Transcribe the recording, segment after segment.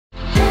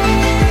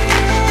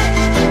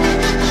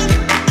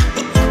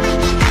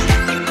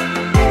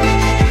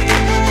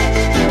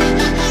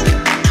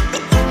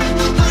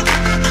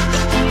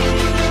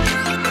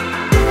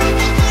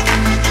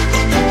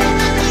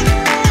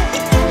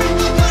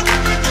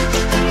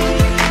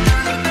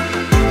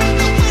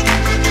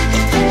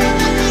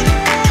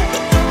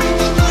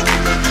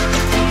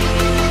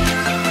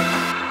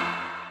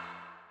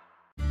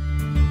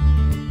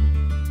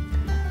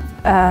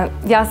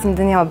Ja sam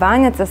Danijela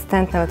Banjac,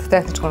 asistent na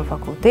Elektrotehničkom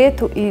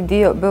fakultetu i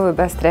dio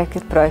BL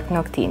BusTracker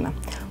projektnog tima.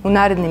 U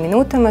narednim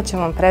minutama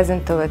ćemo vam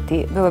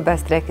prezentovati BL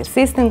BusTracker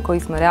sistem koji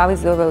smo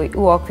realizovali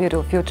u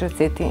okviru Future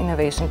City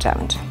Innovation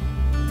Challenge.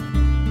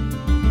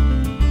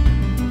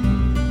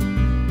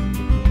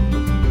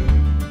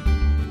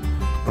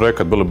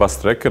 Projekat BL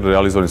BusTracker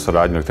realizovan je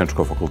saradnji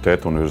Elektrotehničkog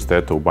fakulteta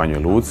Univerziteta u Banji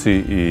Luci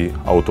i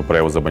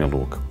Autoprevoza Banja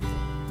Luka.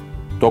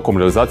 Tokom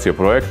realizacije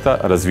projekta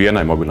razvijena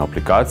je mobilna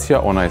aplikacija,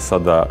 ona je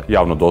sada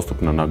javno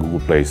dostupna na Google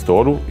Play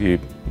Store-u i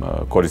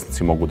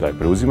korisnici mogu da je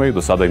preuzimaju.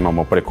 Do sada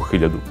imamo preko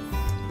 1000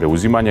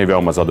 preuzimanja i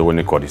veoma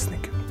zadovoljne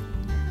korisnike.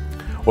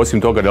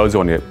 Osim toga,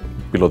 realizovan je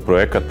pilot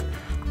projekat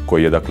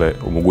koji je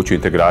omogućio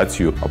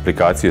integraciju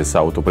aplikacije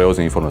sa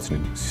autoprevoznim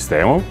informacijnim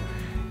sistemom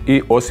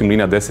i osim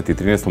linija 10 i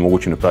 13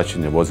 omogućeno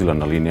praćenje vozila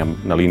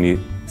na liniji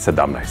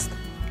 17.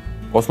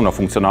 Osnovna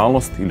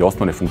funkcionalnost ili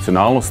osnovne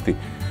funkcionalnosti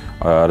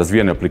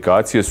razvijene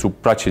aplikacije su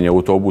praćenje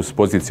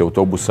pozicije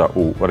autobusa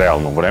u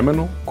realnom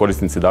vremenu.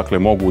 Korisnici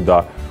mogu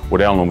da u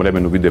realnom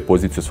vremenu vide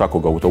poziciju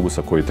svakog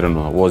autobusa koji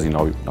trenutno vozi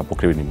na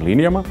pokrivenim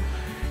linijama.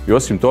 I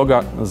osim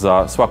toga,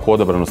 za svako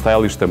odabrano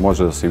stajalište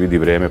može da se vidi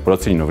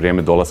procijenjeno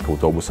vrijeme dolaska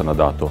autobusa na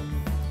dato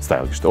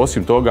stajalište.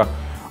 Osim toga,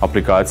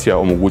 aplikacija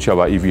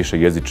omogućava i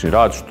višejezični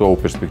rad, što u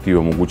perspektivi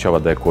omogućava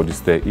da je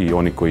koriste i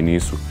oni koji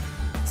nisu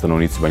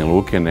stanovnici Banja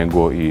Luke,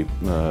 nego i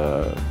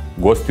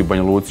gosti u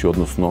Banja Luci,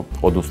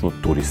 odnosno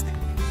turisti.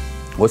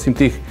 Osim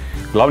tih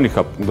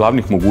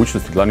glavnih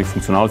mogućnosti, glavnih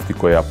funkcionalnosti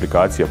koje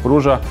aplikacija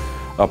pruža,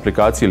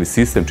 aplikacija ili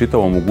sistem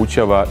čitavo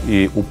omogućava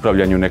i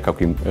upravljanje u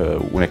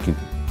nekim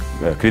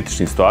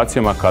kritičnim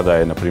situacijama kada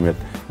je, na primjer,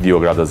 dio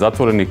grada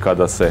zatvoren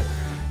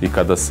i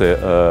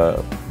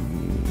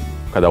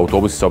kada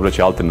autobusi se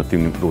obraćaju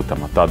alternativnim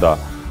rutama.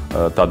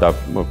 Tada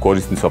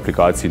korisnici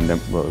aplikacije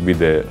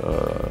vide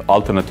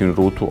alternativnu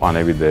rutu, a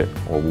ne vide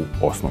ovu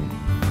osnovnu.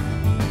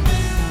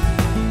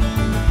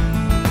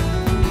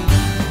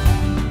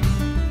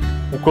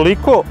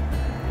 Ukoliko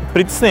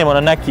pritisnemo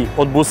na neki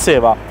od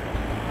buseva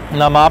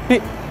na mapi,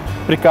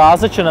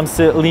 prikazat će nam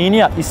se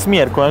linija i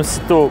smjer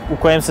u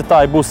kojem se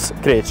taj bus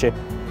kreće.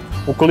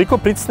 Ukoliko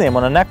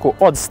pritisnemo na neko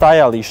od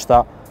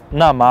stajališta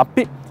na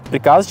mapi,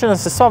 prikazat će nam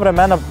se sva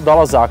vremena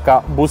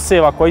dolazaka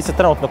buseva koji se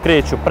trenutno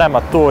kreću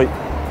prema toj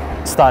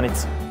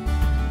stanici.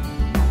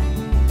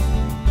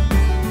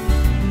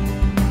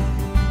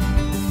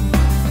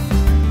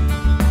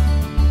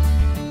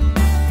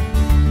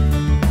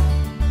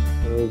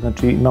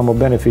 Znači, imamo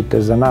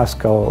benefite za nas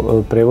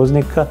kao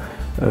prevoznika.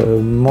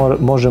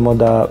 Možemo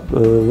da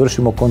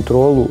vršimo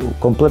kontrolu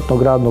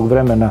kompletnog radnog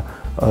vremena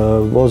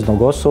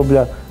voznog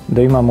osoblja,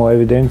 da imamo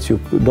evidenciju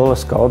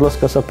dolaska,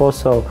 odlaska sa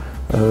posao.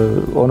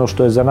 Ono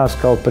što je za nas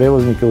kao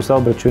prevoznike u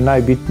saobraćaju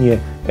najbitnije,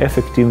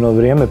 efektivno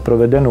vrijeme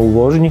provedeno u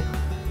vožnji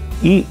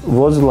i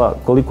vozila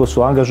koliko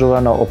su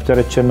angažovana,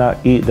 opterećena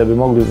i da bi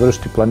mogli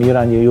vršiti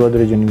planiranje i u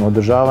određenim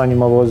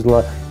održavanjima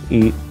vozila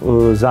i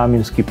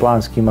zamjenski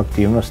planskim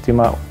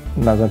aktivnostima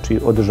na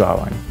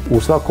održavanju.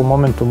 U svakom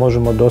momentu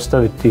možemo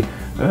dostaviti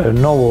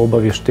novo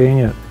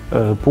obavještenje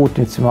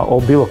putnicima o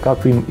bilo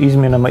kakvim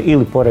izmjenama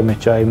ili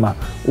poremećajima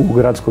u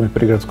gradskom i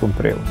prigradskom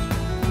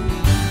prevozu.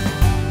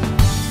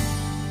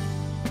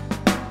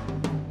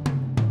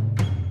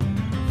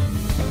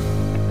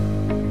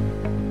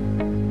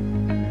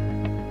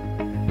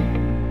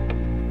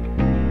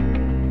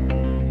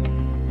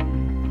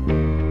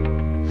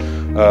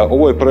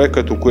 Ovo je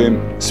projekat u kojem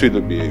svi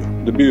dobijaju.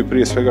 Dobijaju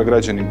prije svega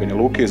građani Banja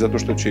Luke zato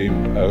što će im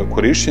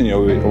korištenje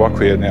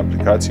ovakve jedne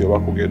aplikacije,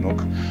 ovakvog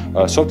jednog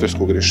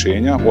softverskog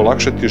rješenja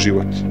olakšati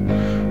život.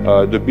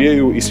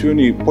 Dobijaju i svi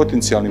oni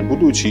potencijalni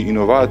budući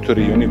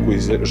inovatori i oni koji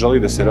žele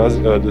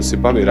da se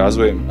bave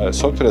razvojem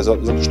softvera,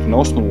 zato što na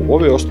osnovu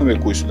ove osnove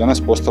koji su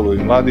danas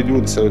postali mladi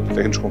ljudi sa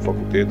Elektrotehničkog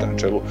fakulteta na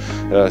čelu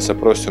sa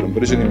profesorom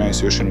Brđanima, ja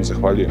se još jednom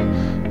zahvaljujem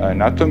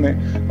na tome,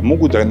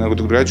 mogu da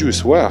nadograđuju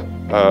svoja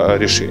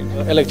rješenja.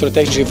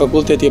 Elektrotehnički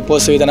fakultet je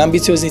postavio jedan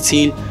ambiciozni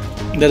cilj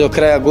da do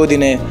kraja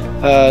godine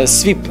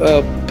svi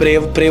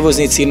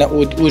prevoznici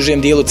u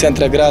užem dijelu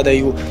centra grada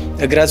i u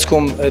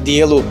gradskom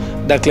dijelu,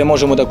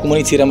 možemo da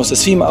komuniciramo sa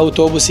svim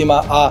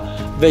autobusima, a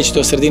već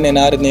do sredine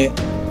naredne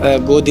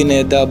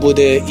godine da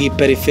bude i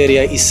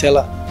periferija i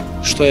sela,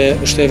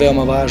 što je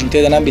veoma važno. To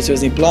je jedan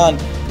ambiciozni plan,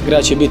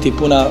 grad će biti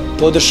puna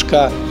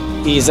podrška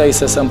i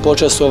zaista sam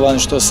počastovan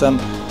što sam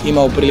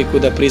imao priliku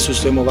da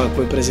prisustvujem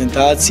ovakvoj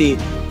prezentaciji.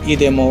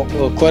 Idemo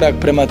korak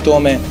prema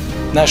tome.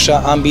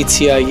 Naša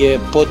ambicija je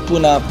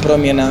potpuna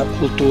promjena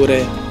kulture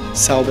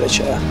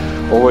saobraćaja.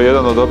 Ovo je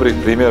jedan od dobrih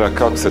primjera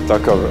kako se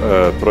takav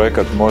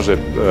projekat može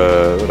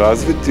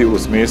razviti, u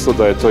smislu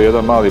da je to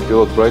jedan mali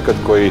pilot projekat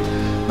koji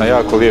na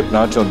jako lijep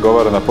način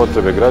odgovara na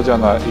potrebe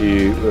građana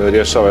i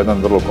rješava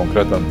jedan vrlo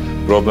konkretan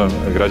problem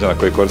građana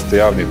koji koriste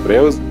javni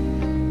prevoz.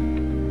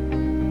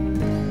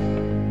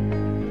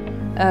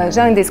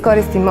 Želim da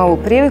iskoristim ovu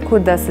priliku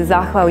da se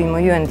zahvalimo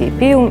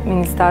UNDP-u,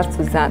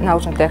 Ministarstvu za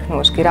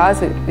naučno-tehnološki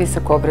razvoj,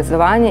 visoko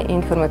obrazovanje i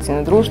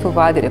informacijno društvo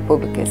Vladi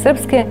Republike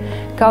Srpske,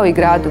 kao i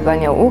gradu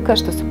Banja Luka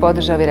što su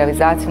podržali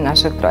realizaciju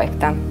našeg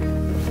projekta.